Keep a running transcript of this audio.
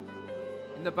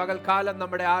ഇന്ന് പകൽക്കാലം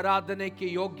നമ്മുടെ ആരാധനയ്ക്ക്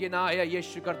യോഗ്യനായ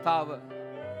യേശു കർത്താവ്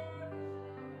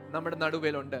നമ്മുടെ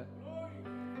നടുവിലുണ്ട്.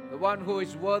 The one who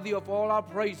is worthy of all our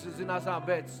praises in our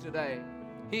midst today.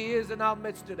 He is in our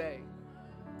midst today.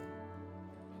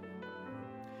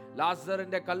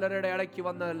 ലാസറിന്റെ കല്ലറയുടെ ഇടയ്ക്ക്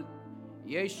വന്ന്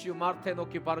യേശു മാർത്തയെ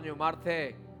നോക്കി പറഞ്ഞു, മാർത്തേ,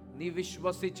 നീ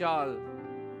വിശ്വസിച്ചാൽ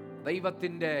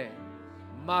ദൈവത്തിന്റെ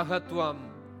മഹത്വം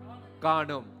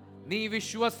കാണും. നീ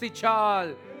വിശ്വസിച്ചാൽ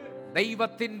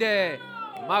ദൈവത്തിന്റെ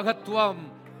മഹത്വം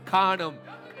കാണും.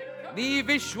 നീ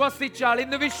വിശ്വസിച്ചാൽ,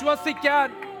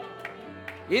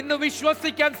 ഇന്ന്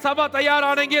വിശ്വസിക്കാൻ സഭ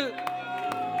തയ്യാറാണെങ്കിൽ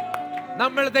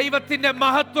നമ്മൾ ദൈവത്തിന്റെ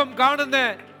മഹത്വം കാണുന്ന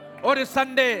ഒരു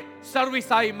സൺഡേ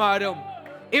സർവീസ് ആയി മാറും.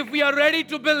 If we are ready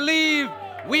to believe,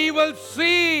 we will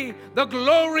see the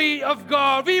glory of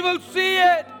God. We will see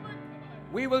it.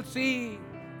 We will see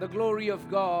the glory of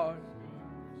God.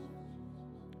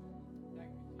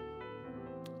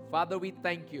 Father, we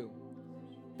thank you.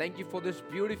 Thank you for this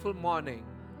beautiful morning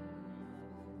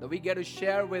that we get to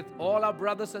share with all our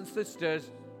brothers and sisters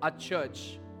at church.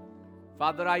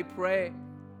 Father, I pray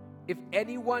if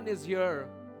anyone is here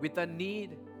with a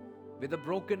need, with a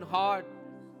broken heart,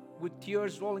 with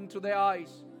tears rolling through their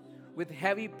eyes, with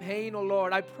heavy pain, oh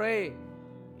Lord, I pray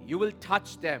you will touch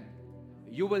them,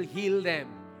 you will heal them,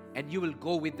 and you will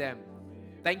go with them.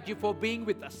 Thank you for being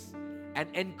with us and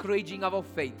encouraging our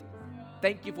faith.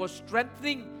 Thank you for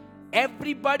strengthening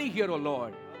everybody here, oh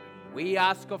Lord. We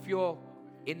ask of you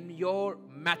in your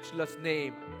matchless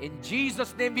name. In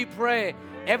Jesus' name we pray.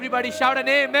 Everybody shout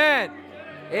an amen.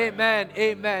 Amen,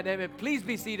 amen, amen. Please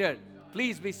be seated.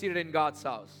 Please be seated in God's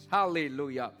house.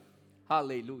 Hallelujah.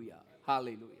 Hallelujah.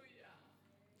 Hallelujah.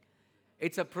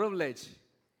 It's a privilege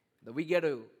that we get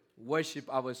to worship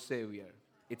our Savior.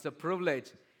 It's a privilege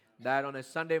that on a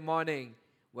Sunday morning,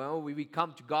 when we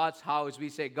come to God's house, we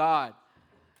say, God,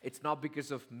 it's not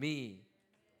because of me.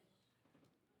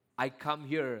 I come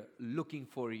here looking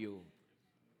for you.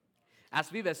 As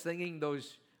we were singing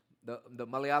the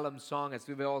Malayalam song, as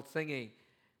we were all singing,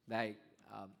 like,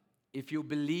 if you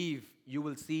believe, you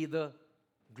will see the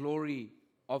glory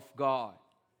of God.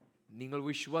 നിങ്ങൾ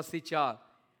വിശ്വസിച്ചാൽ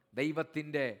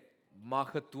ദൈവത്തിൻ്റെ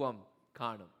മഹത്വം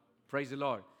കാണും. Praise the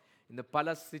Lord. ഇന്ന് പല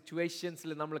സിറ്റുവേഷൻസിൽ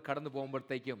നമ്മൾ കടന്നു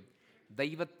പോകുമ്പോഴത്തേക്കും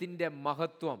ദൈവത്തിൻ്റെ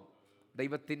മഹത്വം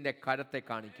ദൈവത്തിൻ്റെ കരത്തെ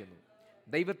കാണിക്കുന്നു.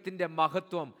 ദൈവത്തിൻ്റെ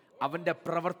മഹത്വം അവൻ്റെ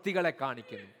പ്രവൃത്തികളെ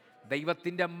കാണിക്കുന്നു.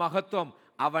 ദൈവത്തിൻ്റെ മഹത്വം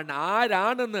അവൻ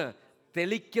ആരാണെന്ന്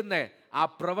തെളിക്കുന്ന ആ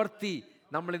പ്രവൃത്തി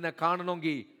നമ്മൾ ഇന്ന്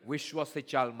കാണണമെങ്കിൽ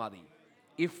വിശ്വസിച്ചാൽ മതി.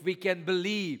 If we can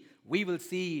believe, we will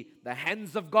see the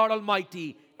hands of God Almighty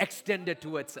extended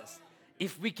towards us.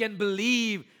 If we can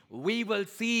believe, we will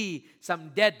see some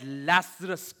dead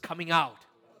Lazarus coming out.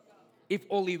 If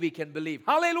only we can believe.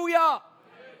 Hallelujah!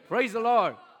 Amen. Praise the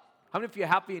Lord. How many of you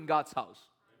are happy in God's house?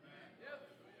 Amen.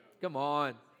 Come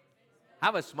on.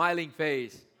 Have a smiling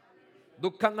face.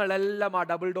 ദുഃഖങ്ങളെല്ലാം ആ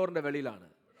double ഡോറിന്റെ വെളിയിലാണ്.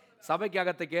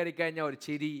 സഭയ്ക്കകത്ത് കയറി കഴിഞ്ഞാൽ ഒരു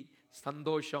ചിരി,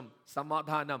 സന്തോഷം,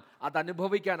 സമാധാനം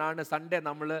അതനുഭവിക്കാനാണ് Sunday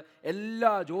നമ്മൾ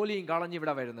എല്ലാ ജോലിയും കളഞ്ഞ്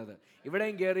ഇവിടെ വരുന്നത്.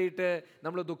 ഇവിടെയും കയറിയിട്ട്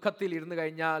നമ്മൾ ദുഃഖത്തിൽ ഇരുന്ന്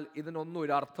കഴിഞ്ഞാൽ ഇതിനൊന്നും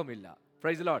ഒരു അർത്ഥമില്ല.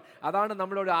 Praise Lord. അതാണ്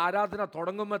നമ്മളൊരു ആരാധന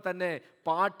തുടങ്ങുമ്പോൾ തന്നെ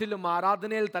പാട്ടിലും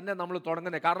ആരാധനയിൽ തന്നെ നമ്മൾ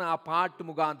തുടങ്ങുന്നത്. കാരണം ആ പാട്ട്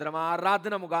മുഖാന്തരം,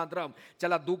 ആരാധന മുഖാന്തരം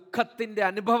ചില ദുഃഖത്തിൻ്റെ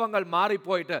അനുഭവങ്ങൾ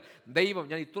മാറിപ്പോയിട്ട് ദൈവം,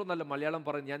 ഞാൻ ഇത്ര നല്ല മലയാളം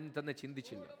പറഞ്ഞ് ഞാൻ തന്നെ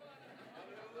ചിന്തിച്ചില്ല.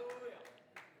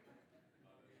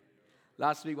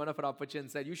 Last week, one of our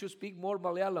Appachans said, you should speak more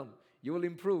Malayalam. You will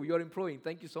improve. You're improving.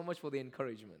 Thank you so much for the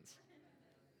encouragements.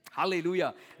 Hallelujah.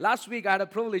 Last week, I had a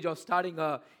privilege of starting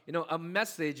a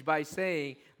message by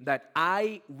saying that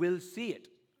I will see it.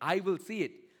 I will see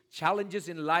it. Challenges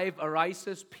in life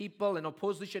arises. People and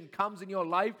opposition comes in your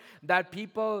life that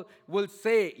people will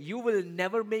say, you will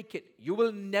never make it. You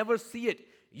will never see it.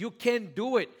 You can't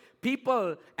do it. People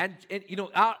and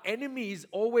our enemies,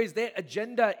 always their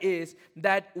agenda is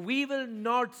that we will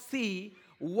not see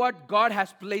what God has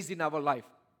placed in our life.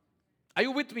 Are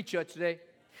you with me, church, today?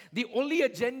 The only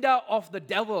agenda of the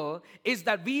devil is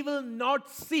that we will not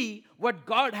see what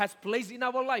God has placed in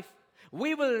our life.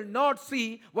 We will not see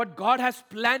what God has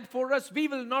planned for us. We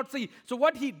will not see. So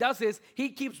what he does is he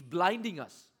keeps blinding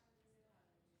us.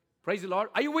 Praise the Lord.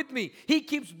 Are you with me? He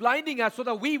keeps blinding us so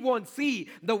that we won't see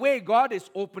the way God is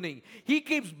opening. He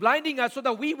keeps blinding us so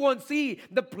that we won't see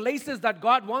the places that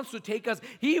God wants to take us.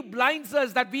 He blinds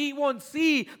us that we won't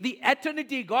see the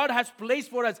eternity God has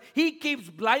placed for us. He keeps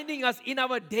blinding us in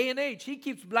our day and age. He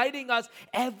keeps blinding us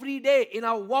every day in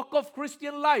our walk of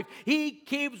Christian life. He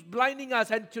keeps blinding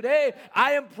us. And today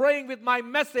I am praying with my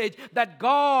message that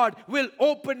God will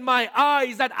open my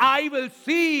eyes, that I will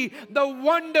see the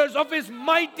wonders of His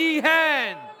mighty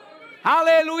hand.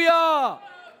 Hallelujah.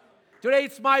 Today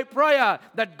it's my prayer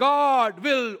that God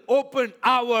will open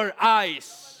our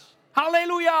eyes.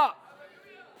 Hallelujah.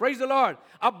 Praise the Lord.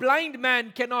 A blind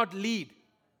man cannot lead.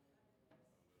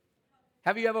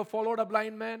 Have you ever followed a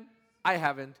blind man? I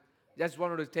haven't. Just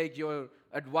wanted to take your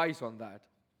advice on that.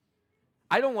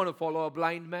 I don't want to follow a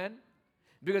blind man,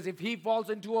 because if he falls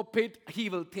into a pit, he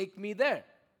will take me there.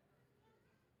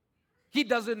 He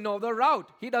doesn't know the route.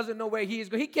 He doesn't know where he is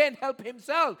going. He can't help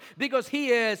himself because he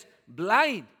is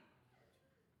blind.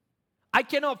 I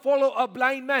cannot follow a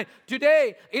blind man.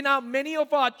 Today, in many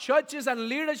of our churches and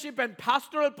leadership and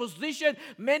pastoral position,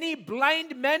 many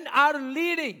blind men are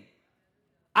leading.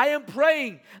 I am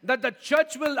praying that the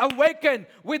church will awaken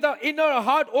with the inner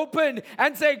heart open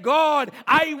and say, God,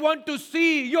 I want to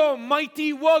see your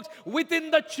mighty works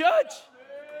within the church.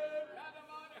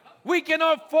 We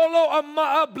cannot follow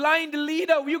a blind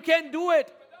leader. You can't do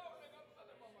it.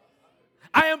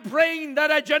 I am praying that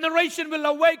a generation will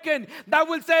awaken that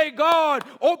will say, God,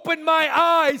 open my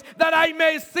eyes that I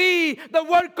may see the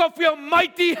work of your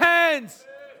mighty hands.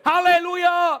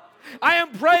 Hallelujah. I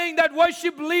am praying that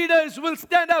worship leaders will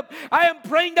stand up. I am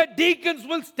praying that deacons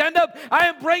will stand up. I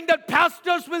am praying that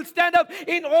pastors will stand up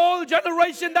in all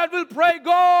generations that will pray,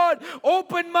 God,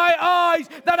 open my eyes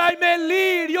that I may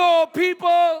lead your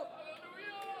people.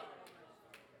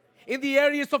 In the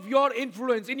areas of your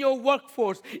influence, in your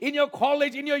workforce, in your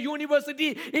college, in your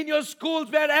university, in your schools,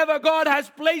 wherever God has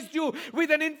placed you with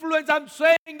an influence. I'm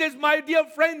saying this, my dear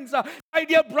friends, my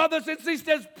dear brothers and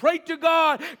sisters, pray to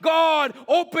God. God,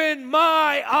 open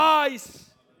my eyes.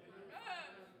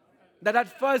 That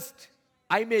at first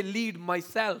I may lead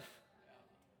myself.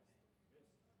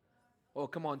 Oh,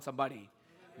 come on, somebody.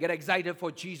 Get excited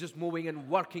for Jesus moving and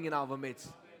working in our midst.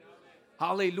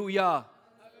 Hallelujah.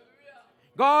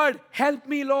 God, help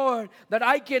me, Lord, that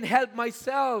I can help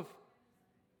myself.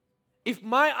 If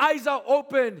my eyes are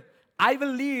open, I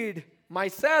will lead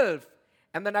myself,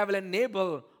 and then I will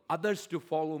enable others to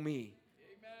follow me.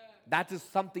 Amen. That is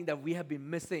something that we have been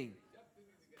missing.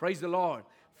 Praise the Lord.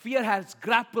 Fear has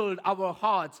grappled our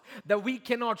hearts that we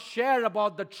cannot share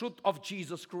about the truth of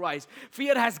Jesus Christ.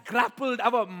 Fear has grappled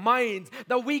our minds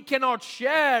that we cannot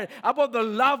share about the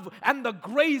love and the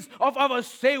grace of our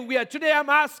Savior. Today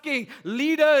I'm asking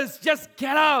leaders, just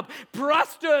get up.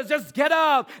 Pastors, just get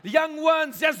up. Young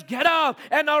ones, just get up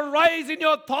and arise in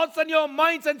your thoughts and your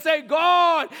minds and say,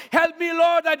 God, help me,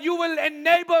 Lord, that you will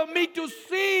enable me to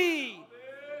see.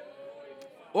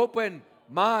 Open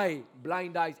my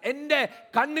blind eyes. എന്റെ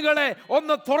കണ്ണുകളെ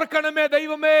ഒന്ന് തുറക്കണമേ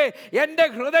ദൈവമേ. എന്റെ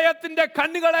ഹൃദയത്തിന്റെ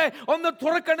കണ്ണുകളെ ഒന്ന്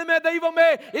തുറക്കണമേ ദൈവമേ.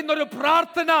 ഇന്നൊരു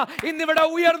പ്രാർത്ഥന ഇന്നിവിടെ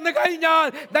ഉയർന്നു കഴിഞ്ഞാൽ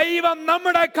ദൈവം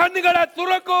നമ്മുടെ കണ്ണുകളെ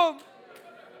തുറക്കും.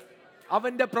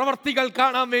 അവന്റെ പ്രവർത്തികൾ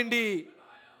കാണാൻ വേണ്ടി.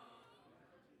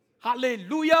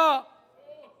 Hallelujah.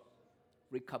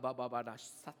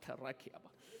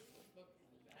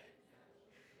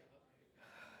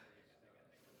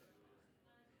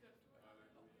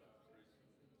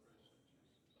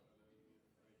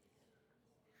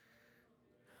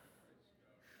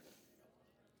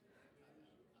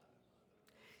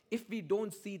 If we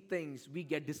don't see things, we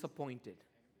get disappointed.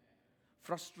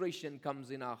 Frustration comes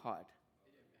in our heart.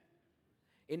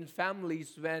 In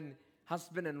families, when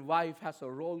husband and wife has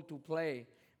a role to play,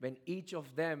 when each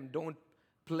of them don't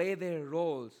play their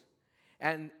roles,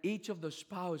 and each of the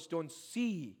spouse don't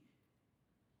see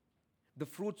the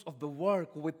fruits of the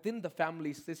work within the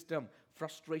family system,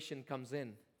 frustration comes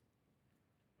in.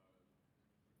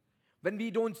 When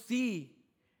we don't see,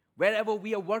 wherever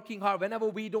we are working hard, whenever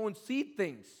we don't see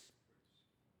things,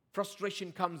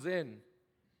 frustration comes in.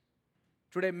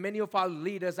 Today, many of our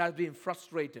leaders have been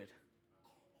frustrated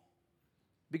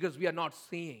because we are not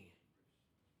seeing.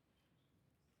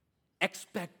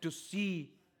 Expect to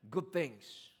see good things.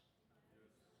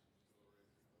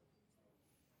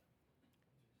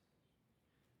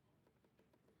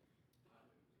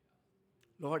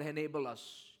 Lord, enable us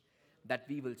that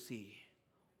we will see.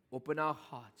 Open our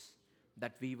hearts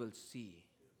that we will see.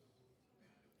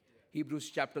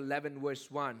 Hebrews chapter 11 verse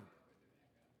 1.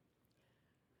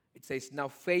 It says, now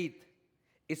faith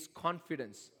is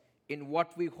confidence in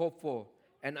what we hope for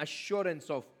and assurance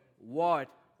of what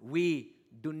we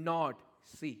do not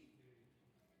see.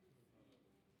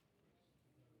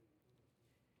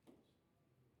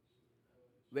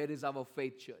 Where is our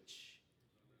faith, church?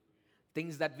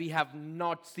 Things that we have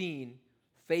not seen,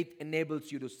 faith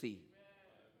enables you to see.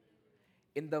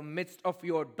 In the midst of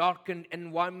your darkened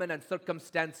environment and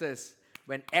circumstances,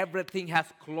 when everything has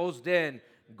closed in,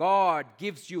 God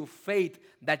gives you faith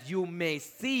that you may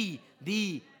see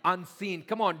the unseen.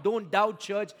 Come on, don't doubt,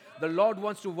 church. The Lord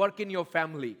wants to work in your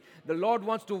family. The Lord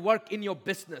wants to work in your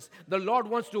business. The Lord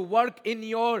wants to work in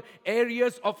your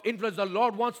areas of influence. The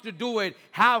Lord wants to do it.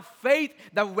 Have faith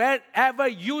that wherever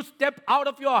you step out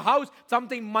of your house,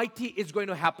 something mighty is going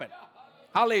to happen.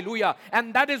 Hallelujah.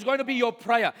 And that is going to be your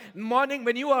prayer. Morning,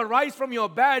 when you arise from your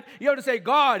bed, you have to say,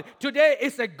 God, today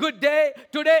is a good day.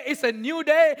 Today is a new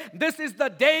day. This is the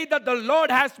day that the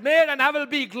Lord has made, and I will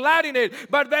be glad in it.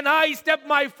 But when I step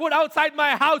my foot outside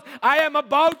my house, I am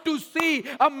about to see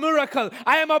a miracle.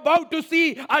 I am about to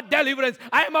see a deliverance.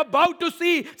 I am about to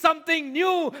see something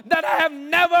new that I have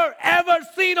never, ever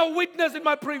seen or witnessed in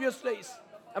my previous days.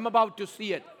 I'm about to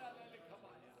see it.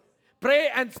 Pray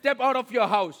and step out of your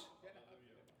house.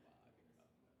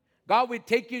 God will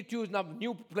take you to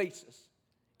new places.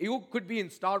 You could be in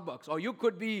Starbucks or you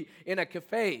could be in a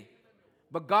cafe.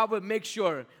 But God will make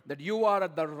sure that you are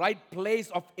at the right place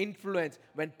of influence.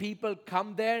 When people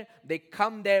come there, they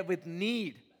come there with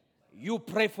need. You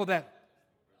pray for them.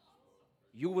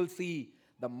 You will see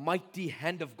the mighty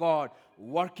hand of God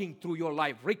working through your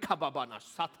life. Rikababana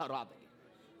satarabe.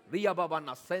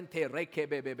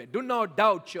 Do not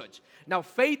doubt, church. Now,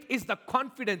 faith is the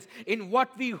confidence in what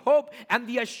we hope and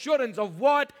the assurance of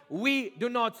what we do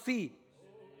not see.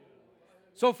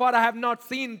 So far, I have not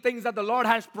seen things that the Lord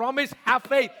has promised. Have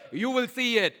faith. You will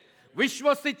see it.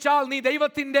 Vishwasichal ni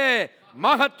Devathinte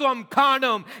മഹത്വം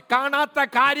കാണും. കാണാത്ത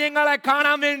കാര്യങ്ങളെ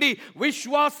കാണാൻ വേണ്ടി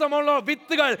വിശ്വാസമുള്ള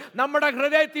വിത്തുകൾ നമ്മുടെ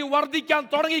ഹൃദയത്തിൽ വർദ്ധിക്കാൻ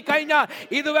തുടങ്ങിക്കഴിഞ്ഞാൽ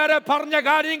ഇതുവരെ പറഞ്ഞ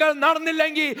കാര്യങ്ങൾ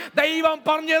നടന്നില്ലെങ്കിൽ ദൈവം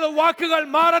പറഞ്ഞത് വാക്കുകൾ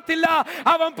മാറത്തില്ല.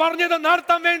 അവൻ പറഞ്ഞത്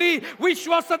നടത്താൻ വേണ്ടി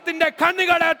വിശ്വാസത്തിന്റെ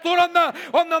കണ്ണുകളെ തുറന്ന്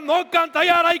ഒന്ന് നോക്കാൻ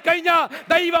തയ്യാറായി കഴിഞ്ഞാൽ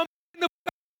ദൈവം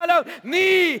നീ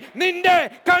നിന്റെ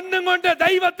കണ്ണും കൊണ്ട്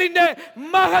ദൈവത്തിന്റെ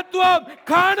മഹത്വം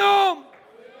കാണും.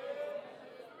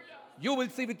 You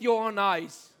will see with your own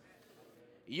eyes.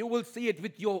 You will see it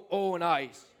with your own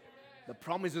eyes. The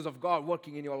promises of God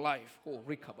working in your life. Oh,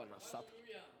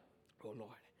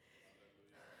 Lord.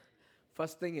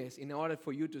 First thing is, in order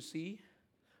for you to see,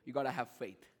 you got to have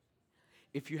faith.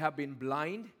 If you have been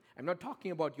blind, I'm not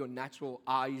talking about your natural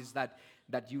eyes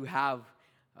that you have,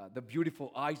 the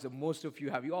beautiful eyes that most of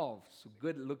you have. You all so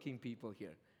good looking people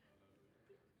here.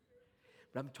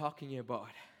 But I'm talking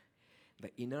about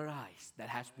the inner eyes that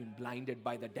has been blinded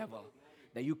by the devil,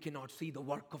 that you cannot see the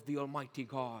work of the Almighty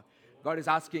God. God is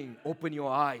asking, open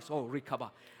your eyes. Oh, Rikaba.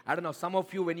 I don't know, some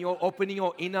of you, when you're opening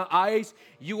your inner eyes,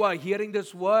 you are hearing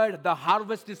this word, the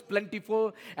harvest is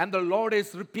plentiful, and the Lord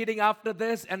is repeating after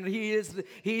this, and He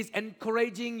is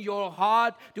encouraging your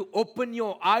heart to open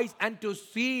your eyes and to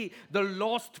see the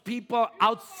lost people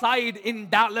outside in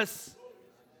Dallas.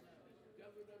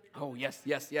 Oh, yes.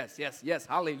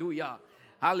 Hallelujah.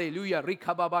 Hallelujah.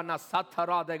 Rikababana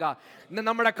sataradega.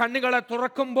 നമ്മുടെ കണ്ണുകളെ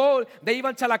തുറക്കുമ്പോൾ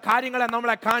ദൈവം ചില കാര്യങ്ങളെ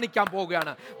നമ്മളെ കാണിക്കാൻ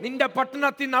പോവുകയാണ്. നിന്റെ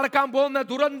പട്ടണത്തിൽ നടക്കാൻ പോകുന്ന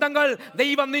ദുരന്തങ്ങൾ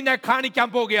ദൈവം നിന്നെ കാണിക്കാൻ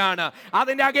പോവുകയാണ്.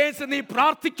 അതിന്റെ അഗേൻസ്റ്റ് നീ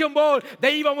പ്രാർത്ഥിക്കുമ്പോൾ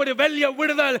ദൈവം ഒരു വലിയ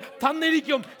വിടുതൽ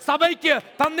തന്നിരിക്കും, സഭയ്ക്ക്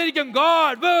തന്നിരിക്കും.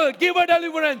 God will give a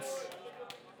deliverance.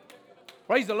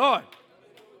 Praise the Lord.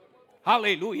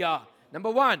 Hallelujah.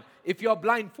 Number one, if you're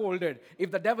blindfolded,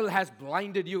 if the devil has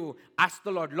blinded you, ask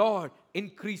the Lord, Lord,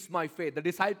 increase my faith. The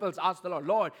disciples asked the Lord,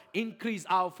 Lord, increase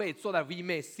our faith so that we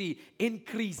may see.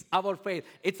 Increase our faith.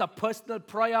 It's a personal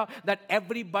prayer that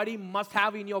everybody must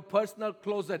have in your personal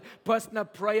closet, personal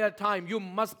prayer time. You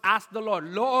must ask the Lord,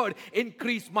 Lord,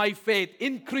 increase my faith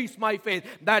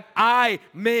that I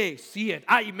may see it.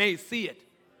 I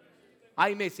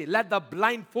may see. Let the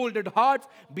blindfolded hearts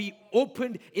be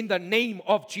opened in the name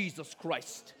of Jesus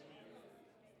Christ.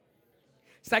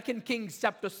 2 Kings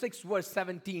chapter 6 verse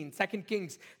 17. 2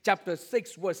 Kings chapter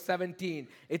 6 verse 17.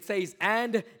 It says,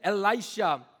 and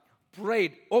Elisha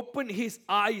prayed, open his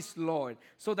eyes, Lord,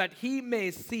 so that he may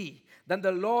see. Then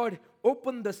the Lord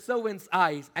opened the servant's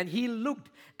eyes, and he looked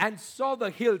and saw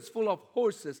the hills full of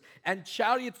horses and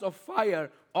chariots of fire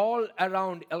all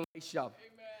around Elisha.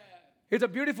 It's a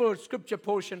beautiful scripture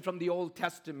portion from the Old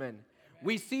Testament.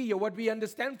 We see here, what we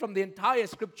understand from the entire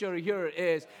scripture here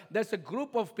is there's a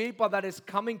group of people that is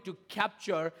coming to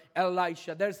capture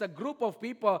Elisha. There's a group of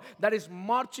people that is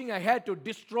marching ahead to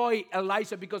destroy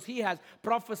Elisha because he has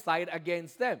prophesied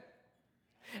against them.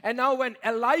 And now when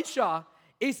Elisha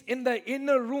is in the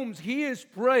inner rooms, he is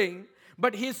praying,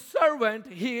 but his servant,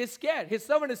 he is scared. His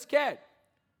servant is scared.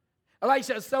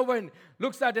 Elisha's servant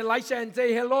looks at Elisha and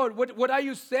says, hey Lord, what are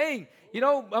you saying?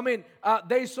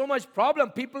 There is so much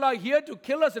problem. People are here to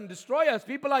kill us and destroy us.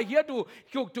 People are here to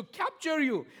capture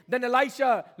you. Then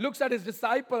Elisha looks at his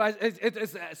disciple,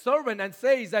 his servant, and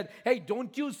says that, hey,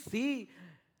 don't you see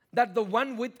that the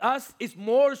one with us is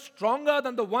more stronger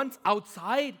than the ones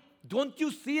outside? Don't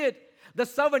you see it? The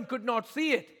servant could not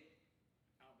see it.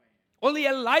 Only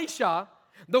Elisha,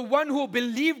 the one who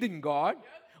believed in God,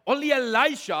 only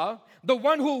Elisha, the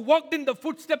one who walked in the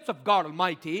footsteps of God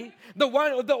Almighty,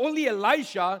 only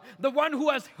Elisha, the one who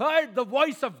has heard the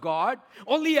voice of God,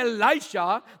 only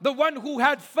Elisha, the one who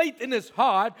had faith in his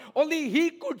heart, only he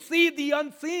could see the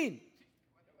unseen.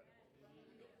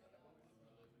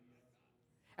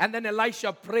 And then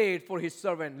Elisha prayed for his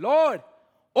servant, Lord,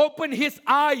 open his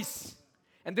eyes.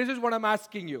 And this is what I'm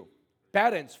asking you,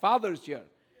 parents, fathers here.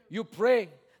 You pray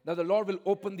that the Lord will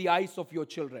open the eyes of your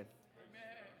children.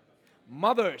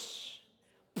 Mothers,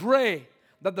 pray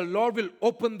that the Lord will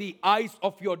open the eyes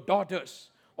of your daughters,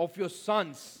 of your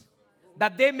sons,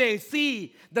 that they may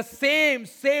see the same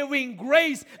saving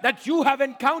grace that you have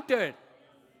encountered.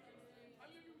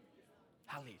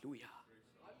 Hallelujah.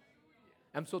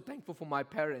 I'm so thankful for my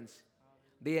parents.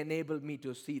 They enabled me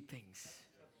to see things.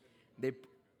 They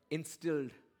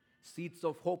instilled seeds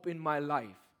of hope in my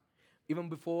life. Even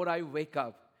before I wake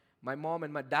up, my mom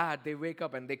and my dad, they wake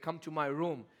up and they come to my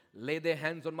room, lay their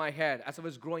hands on my head as I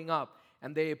was growing up,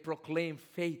 and they proclaim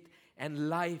faith and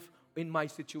life in my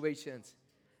situations.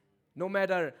 No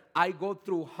matter I go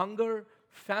through hunger,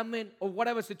 famine, or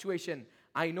whatever situation,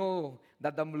 I know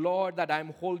that the Lord that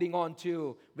I'm holding on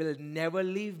to will never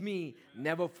leave me,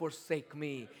 never forsake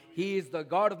me. He is the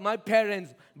God of my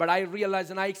parents, but I realize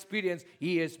and I experience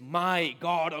He is my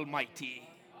God Almighty.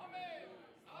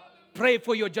 Pray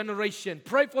for your generation.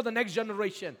 Pray for the next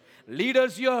generation.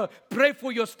 Leaders here, pray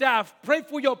for your staff. Pray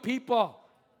for your people.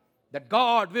 That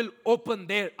God will open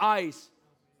their eyes.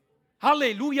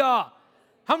 Hallelujah.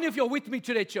 How many of you are with me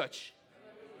today, church?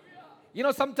 You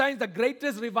know, sometimes the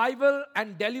greatest revival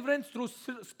and deliverance through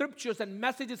scriptures and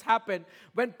messages happen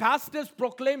when pastors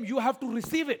proclaim, you have to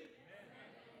receive it.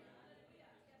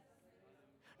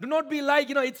 Do not be like,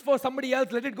 it's for somebody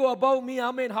else. Let it go above me.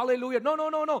 Amen. Hallelujah.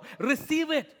 No.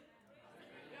 Receive it.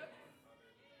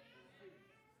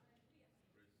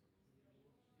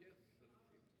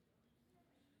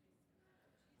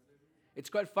 It's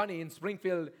quite funny. In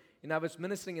Springfield, I was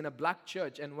ministering in a black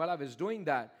church, and while I was doing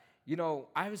that,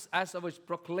 as I was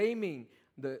proclaiming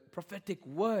the prophetic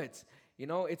words,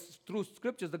 it's through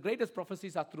scriptures. The greatest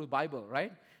prophecies are through the Bible,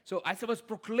 right? So as I was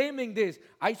proclaiming this,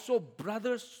 I saw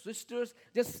brothers, sisters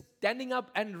just standing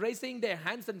up and raising their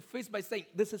hands and fists by saying,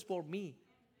 this is for me.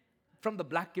 From the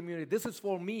black community, this is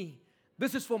for me.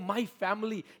 This is for my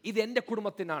family. ഇത് എൻ്റെ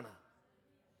കുടുംബത്തിനാണ്.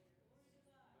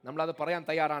 നമ്മളത് പറയാൻ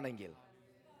തയ്യാറാണെങ്കിൽ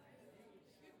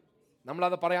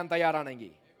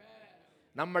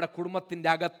നമ്മുടെ കുടുംബത്തിൻ്റെ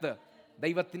അകത്ത്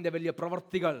ദൈവത്തിൻ്റെ വലിയ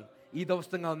പ്രവൃത്തികൾ ഈ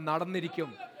ദിവസങ്ങൾ നടന്നിരിക്കും.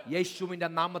 യേശുവിൻ്റെ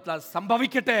നാമത്തിൽ അത്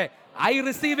സംഭവിക്കട്ടെ. I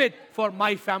receive it for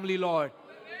my family, Lord.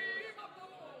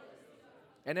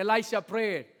 And Elisha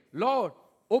prayed, Lord,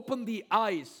 open the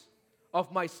eyes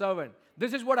of my servant.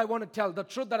 This is what I want to tell. The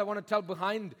truth that I want to tell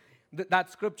behind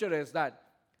that scripture is that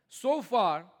so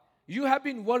far you have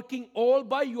been working all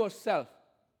by yourself.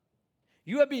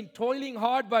 You have been toiling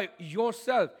hard by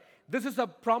yourself. This is a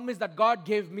promise that God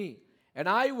gave me. And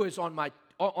I was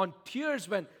on tears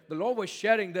when the Lord was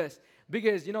sharing this.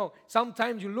 Because,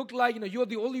 sometimes you look like, you're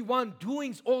the only one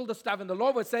doing all the stuff. And the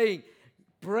Lord was saying,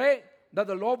 pray that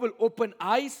the Lord will open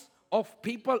eyes of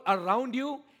people around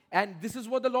you. And this is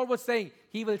what the Lord was saying.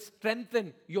 He will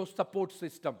strengthen your support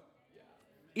system.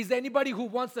 Is there anybody who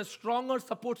wants a stronger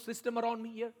support system around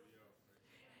me here?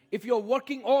 If you're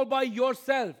working all by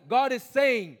yourself, God is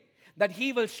saying that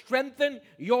He will strengthen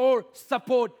your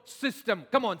support system.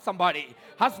 Come on, somebody.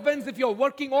 Husbands, if you're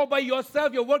working all by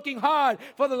yourself, you're working hard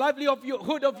for the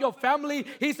livelihood of your family,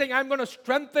 He's saying, I'm going to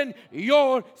strengthen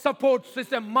your support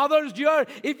system. Mothers, dear,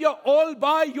 if you're all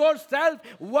by yourself,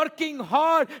 working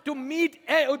hard to meet,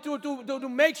 to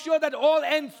make sure that all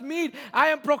ends meet, I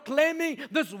am proclaiming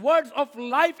these words of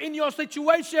life in your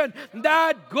situation,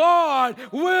 that God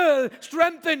will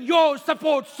strengthen your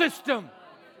support system.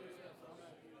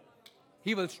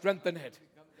 He will strengthen it.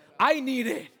 I need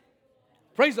it.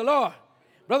 Praise the Lord.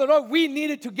 Brother Lord, we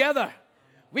need it together.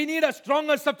 We need a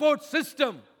stronger support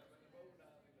system.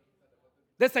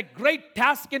 There's a great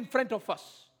task in front of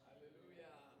us.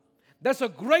 There's a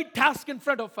great task in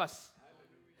front of us.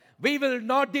 We will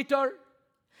not deter.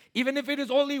 Even if it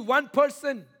is only one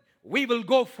person, we will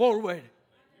go forward.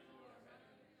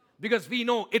 Because we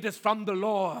know it is from the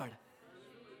Lord.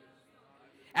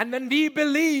 And when we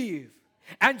believe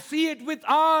and see it with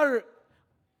our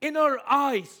inner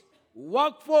eyes,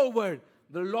 walk forward,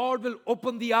 the Lord will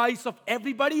open the eyes of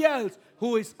everybody else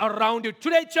who is around you.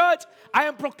 Today, church, I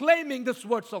am proclaiming these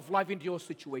words of life into your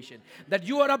situation. That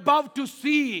you are about to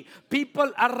see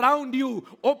people around you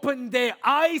open their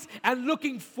eyes and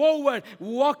looking forward,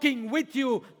 walking with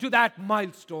you to that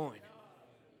milestone.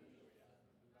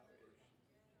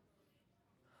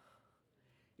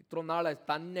 ഇത്ര നാളെ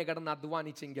തന്നെ കിടന്ന്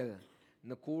അധ്വാനിച്ചെങ്കിൽ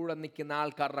ഇന്ന് കൂടെ നിൽക്കുന്ന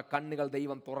ആൾക്കാരുടെ കണ്ണുകൾ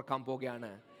ദൈവം തുറക്കാൻ പോകുകയാണ്.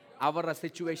 അവരുടെ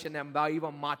സിറ്റുവേഷനെ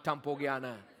ദൈവം മാറ്റാൻ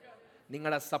പോകുകയാണ്.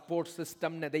 നിങ്ങളുടെ സപ്പോർട്ട്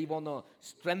സിസ്റ്റമിനെ ദൈവം ഒന്ന്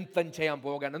സ്ട്രെങ്തൻ ചെയ്യാൻ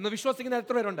പോകുകയാണ്. എന്ന് വിശ്വസിക്കുന്ന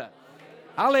എത്ര പേരുണ്ട്?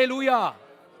 Hallelujah,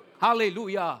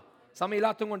 hallelujah.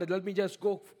 സമയമില്ലാത്തത് കൊണ്ട് let me just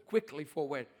go quickly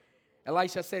forward.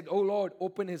 Elisha said, "Oh Lord,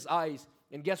 open his eyes."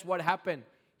 And guess what happened?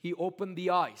 He opened the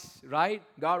eyes, right?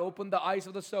 God opened the eyes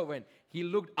of the servant. He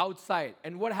looked outside.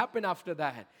 And what happened after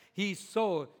that? He saw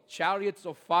chariots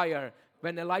of fire.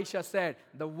 When Elisha said,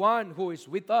 the one who is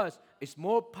with us is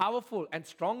more powerful and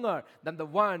stronger than the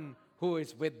one who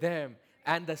is with them.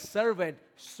 And the servant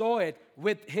saw it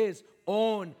with his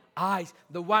own eyes.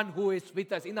 The one who is with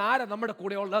us. In ആരാ നമ്മുടെ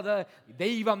കൂടെ ഉള്ളത്?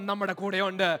 ദൈവം നമ്മുടെ കൂടെ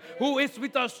ഉണ്ട്. Who is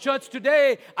with us, church, today?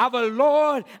 Our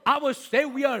Lord, our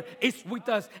Savior is with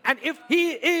us. And if He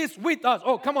is with us,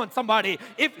 oh come on somebody,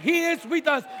 if He is with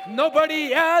us, nobody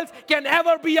else can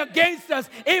ever be against us.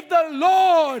 If the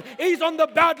Lord is on the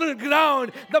battleground,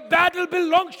 the battle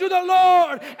belongs to the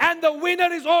Lord, and the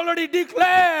winner is already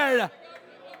declared.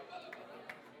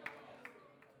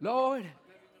 Lord,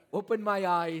 open my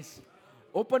eyes.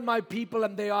 Open my people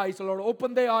and their eyes, O Lord. Open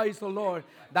their eyes, O Lord,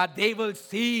 that they will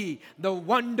see the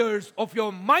wonders of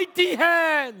your mighty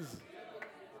hands.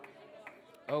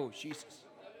 Oh, Jesus.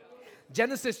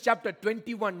 Genesis chapter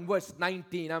 21, verse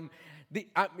 19.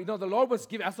 The Lord was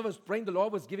giving, as I was praying, the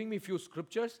Lord was giving me a few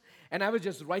scriptures, and I was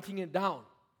just writing it down.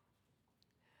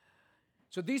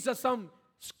 So these are some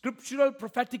scriptural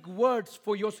prophetic words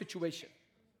for your situation.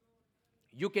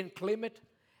 You can claim it,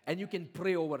 and you can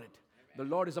pray over it. The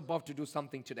Lord is about to do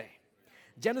something today.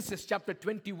 Genesis chapter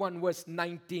 21 verse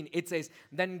 19. It says,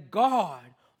 then God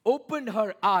opened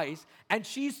her eyes and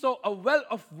she saw a well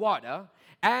of water.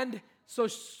 And so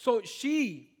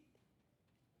she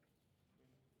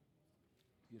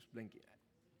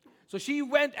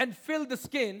went and filled the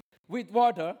skin with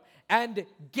water and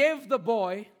gave the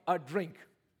boy a drink.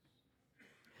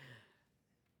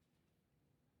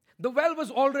 The well was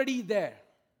already there.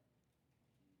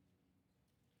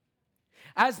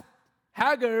 As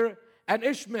Hagar and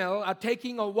Ishmael are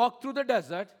taking a walk through the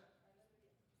desert,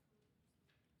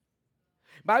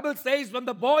 Bible says when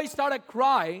the boy started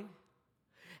crying,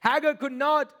 Hagar could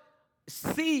not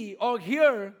see or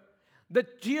hear the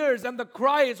tears and the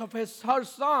cries of her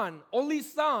son, only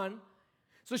son.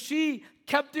 So she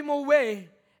kept him away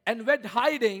and went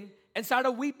hiding and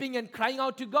started weeping and crying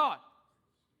out to God.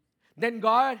 Then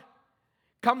God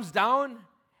comes down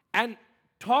and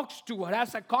talks to her,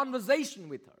 has a conversation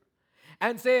with her,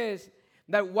 and says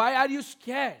that why are you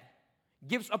scared?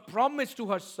 Gives a promise to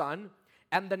her son.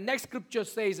 And the next scripture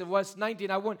says in verse 19,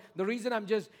 the reason I'm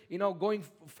just, going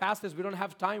fast is we don't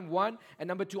have time, one. And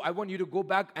number two, I want you to go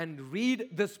back and read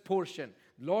this portion.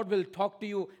 Lord will talk to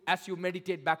you as you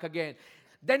meditate back again.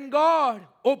 Then God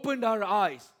opened her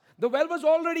eyes. The well was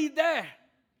already there.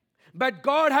 But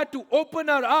God had to open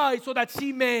her eyes so that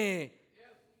she may,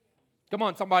 come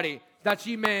on somebody, that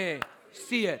she may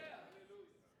see it.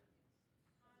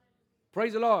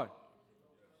 Praise the Lord.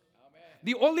 Amen.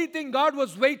 The only thing God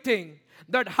was waiting,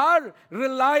 that her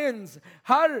reliance,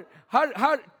 her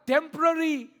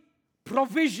temporary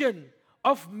provision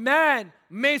of man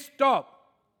may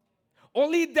stop.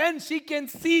 Only then she can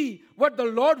see what the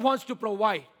Lord wants to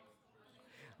provide.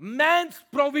 Man's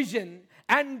provision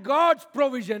and God's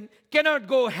provision cannot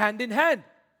go hand in hand.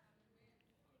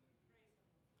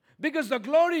 Because the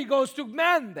glory goes to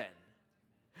man then.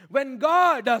 When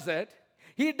God does it,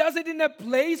 He does it in a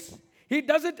place, He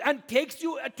does it and takes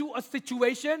you to a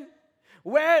situation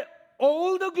where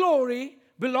all the glory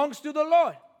belongs to the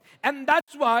Lord. And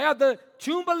that's why at the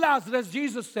tomb of Lazarus,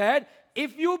 Jesus said,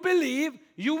 if you believe,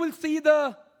 you will see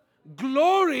the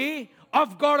glory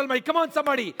of God Almighty. Come on,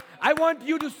 somebody. I want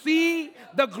you to see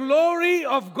the glory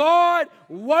of God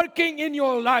working in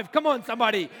your life. Come on,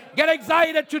 somebody. Get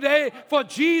excited today for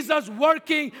Jesus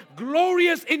working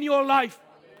glorious in your life.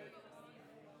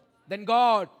 Then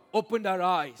God opened our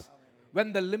eyes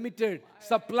when the limited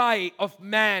supply of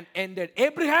man ended.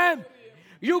 Abraham,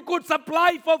 you could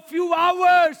supply for a few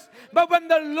hours, but when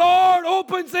the Lord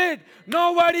opens it,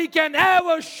 nobody can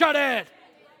ever shut it.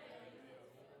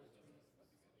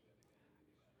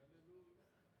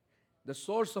 The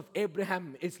source of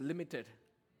Abraham is limited.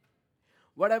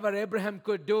 Whatever Abraham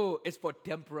could do is for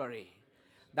temporary.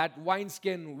 that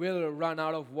wineskin will run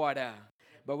out of water.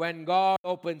 But when God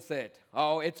opens it,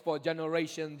 oh, it's for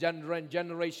generations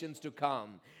to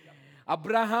come.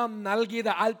 Abraham നൽകിയത്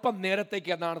അല്പം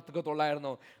നേരത്തേക്ക്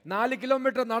നടത്തുകയുള്ളായിരുന്നു. 4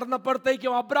 kilometre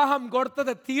നടന്നപ്പോഴത്തേക്കും Abraham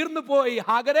കൊടുത്തത് തീർന്നു പോയി.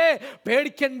 ഹാഗരേ,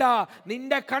 പേടിക്കണ്ട.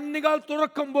 നിന്റെ കണ്ണുകൾ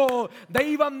തുറക്കുമ്പോൾ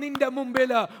ദൈവം നിന്റെ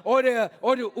മുമ്പിൽ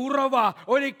ഒരു ഉറവ,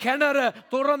 ഒരു കിണർ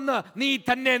തുറന്ന് നീ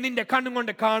തന്നെ നിന്റെ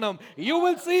കണ്ണുകൊണ്ട് കാണും. You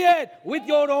will see it with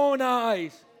your own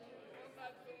eyes.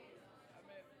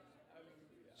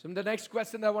 So the next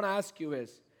question I want to ask you is,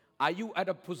 are you at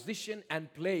a position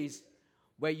and place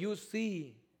where you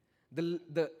see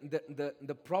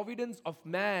the providence of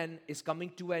man is coming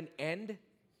to an end?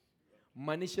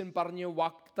 മനുഷ്യൻ പറഞ്ഞ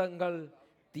വാഗ്ദത്തങ്ങൾ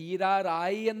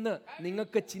തീരാറായി എന്ന്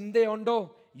നിങ്ങൾക്ക് ചിന്തയുണ്ടോ?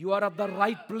 You are at the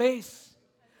right place.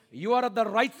 You are at the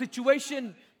right situation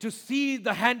to see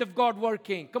the hand of God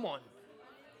working. Come on.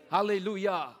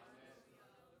 Hallelujah.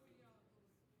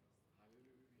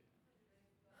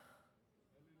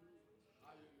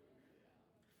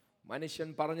 മനുഷ്യൻ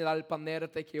പറഞ്ഞത് അല്പം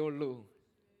നേരത്തേക്കേ ഉള്ളൂ,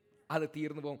 അത്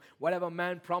തീർന്നു പോകും. Whatever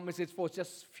man promises for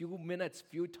just few minutes,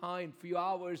 few time, few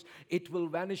hours, it will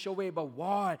vanish away. But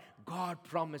what God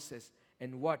promises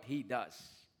and what He does.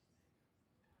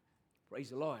 Praise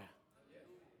the Lord.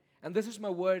 And this is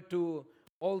my word to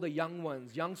all the young ones,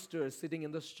 youngsters sitting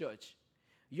in this church.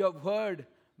 You have heard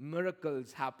miracles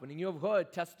happening. You have heard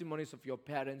testimonies of your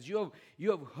parents. You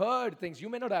have heard things. You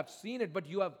may not have seen it, but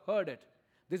you have heard it.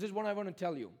 This is what I want to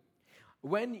tell you.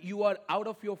 When you are out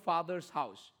of your father's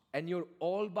house and you're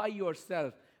all by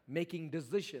yourself making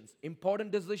decisions, important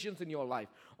decisions in your life,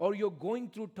 or you're going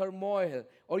through turmoil,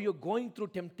 or you're going through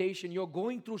temptation, you're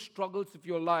going through struggles of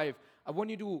your life, I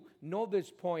want you to know this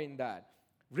point, that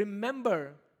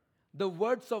remember the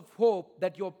words of hope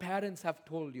that your parents have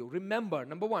told you. Remember,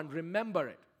 number one, remember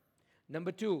it.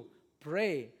 Number two,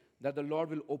 pray that the Lord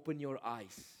will open your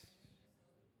eyes.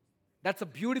 That's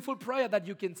a beautiful prayer that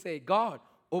you can say. God,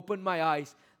 open my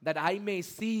eyes that I may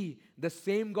see the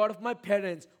same God of my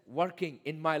parents working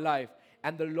in my life.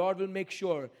 And the Lord will make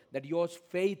sure that your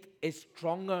faith is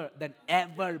stronger than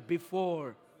ever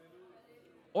before.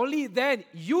 Only then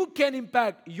you can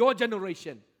impact your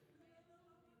generation.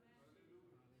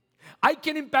 I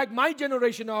can impact my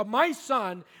generation or my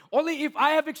son only if I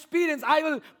have experience. I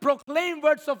will proclaim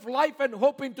words of life and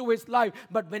hope into his life.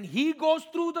 But when he goes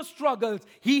through the struggles,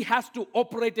 he has to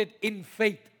operate it in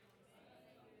faith.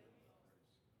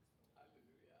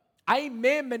 I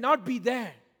may not be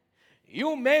there.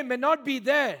 You may not be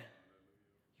there.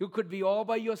 You could be all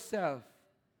by yourself.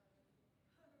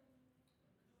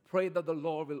 Pray that the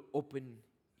Lord will open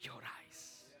your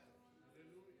eyes.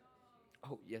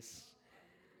 Oh, yes.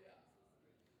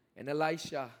 And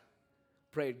Elisha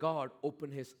prayed, God,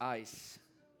 open his eyes.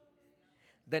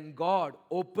 Then God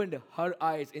opened her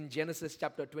eyes in Genesis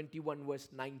chapter 21, verse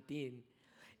 19.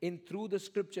 Through the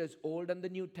scriptures, Old and the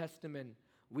New Testament,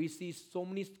 we see so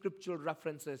many scriptural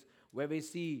references where we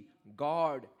see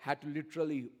God had to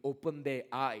literally open their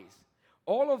eyes.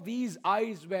 All of these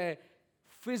eyes were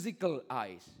physical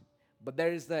eyes, but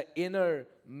there is the inner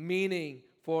meaning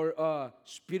for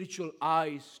spiritual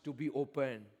eyes to be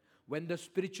opened. When the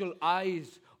spiritual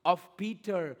eyes of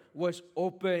Peter was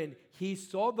opened, he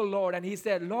saw the Lord and he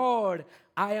said, Lord,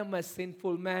 I am a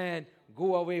sinful man.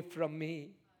 Go away from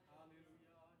me.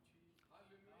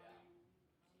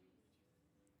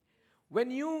 When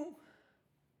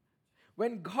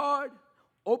God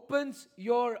opens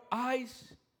your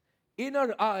eyes,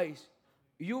 inner eyes,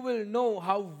 you will know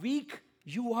how weak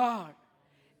you are,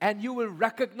 and you will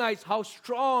recognize how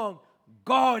strong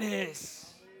God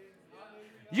is.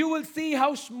 You will see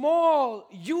how small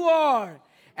you are,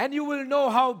 and you will know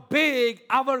how big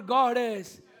our God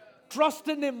is. Trust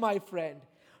in Him, my friend.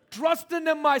 Trust in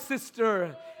Him, my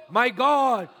sister. My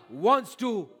God wants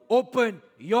to open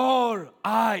your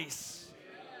eyes,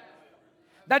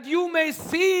 that you may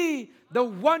see the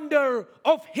wonder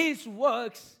of His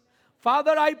works.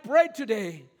 Father, I pray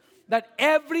today that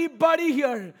everybody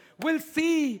here will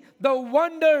see the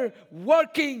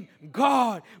wonder-working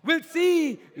God, will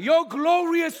see your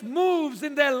glorious moves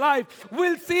in their life,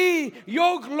 will see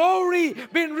your glory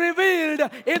being revealed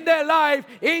in their life.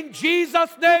 In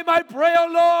Jesus' name I pray, O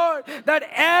Lord, that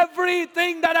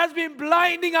everything that has been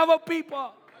blinding our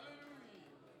people,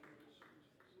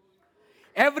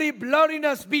 every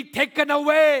blurriness be taken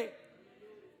away,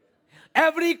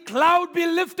 every cloud be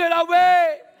lifted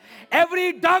away,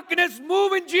 every darkness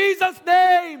move in Jesus'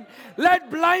 name. Let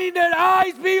blinded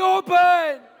eyes be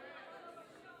open.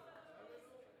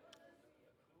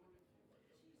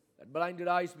 Let blinded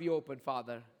eyes be open,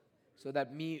 Father, so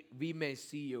that we may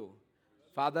see you.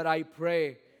 Father, I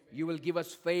pray You will give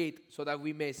us faith so that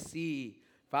we may see.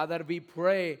 Father, we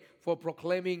pray for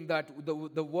proclaiming that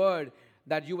the word,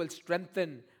 that you will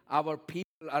strengthen our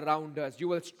people around us. You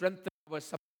will strengthen our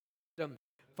system.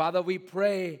 Father, we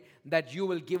pray that you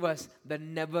will give us the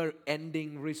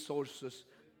never-ending resources.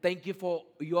 Thank you for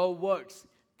your words.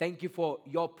 Thank you for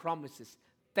your promises.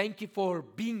 Thank you for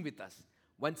being with us.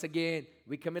 Once again,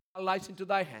 we commit our lives into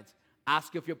thy hands.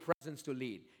 Ask of your presence to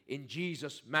lead. In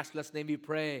Jesus' matchless name we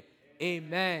pray.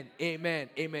 Amen, amen,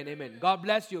 amen, amen. God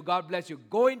bless you. God bless you.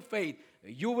 Go in faith.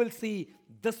 You will see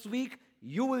this week,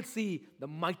 you will see the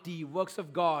mighty works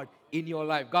of God in your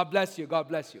life. God bless you. God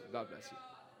bless you. God bless you.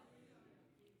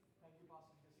 Thank you,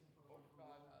 Pastor Justin, for a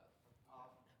wonderful word.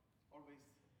 Always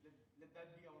let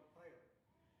that be our prayer.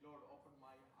 Lord, open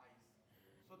my eyes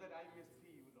so that I may see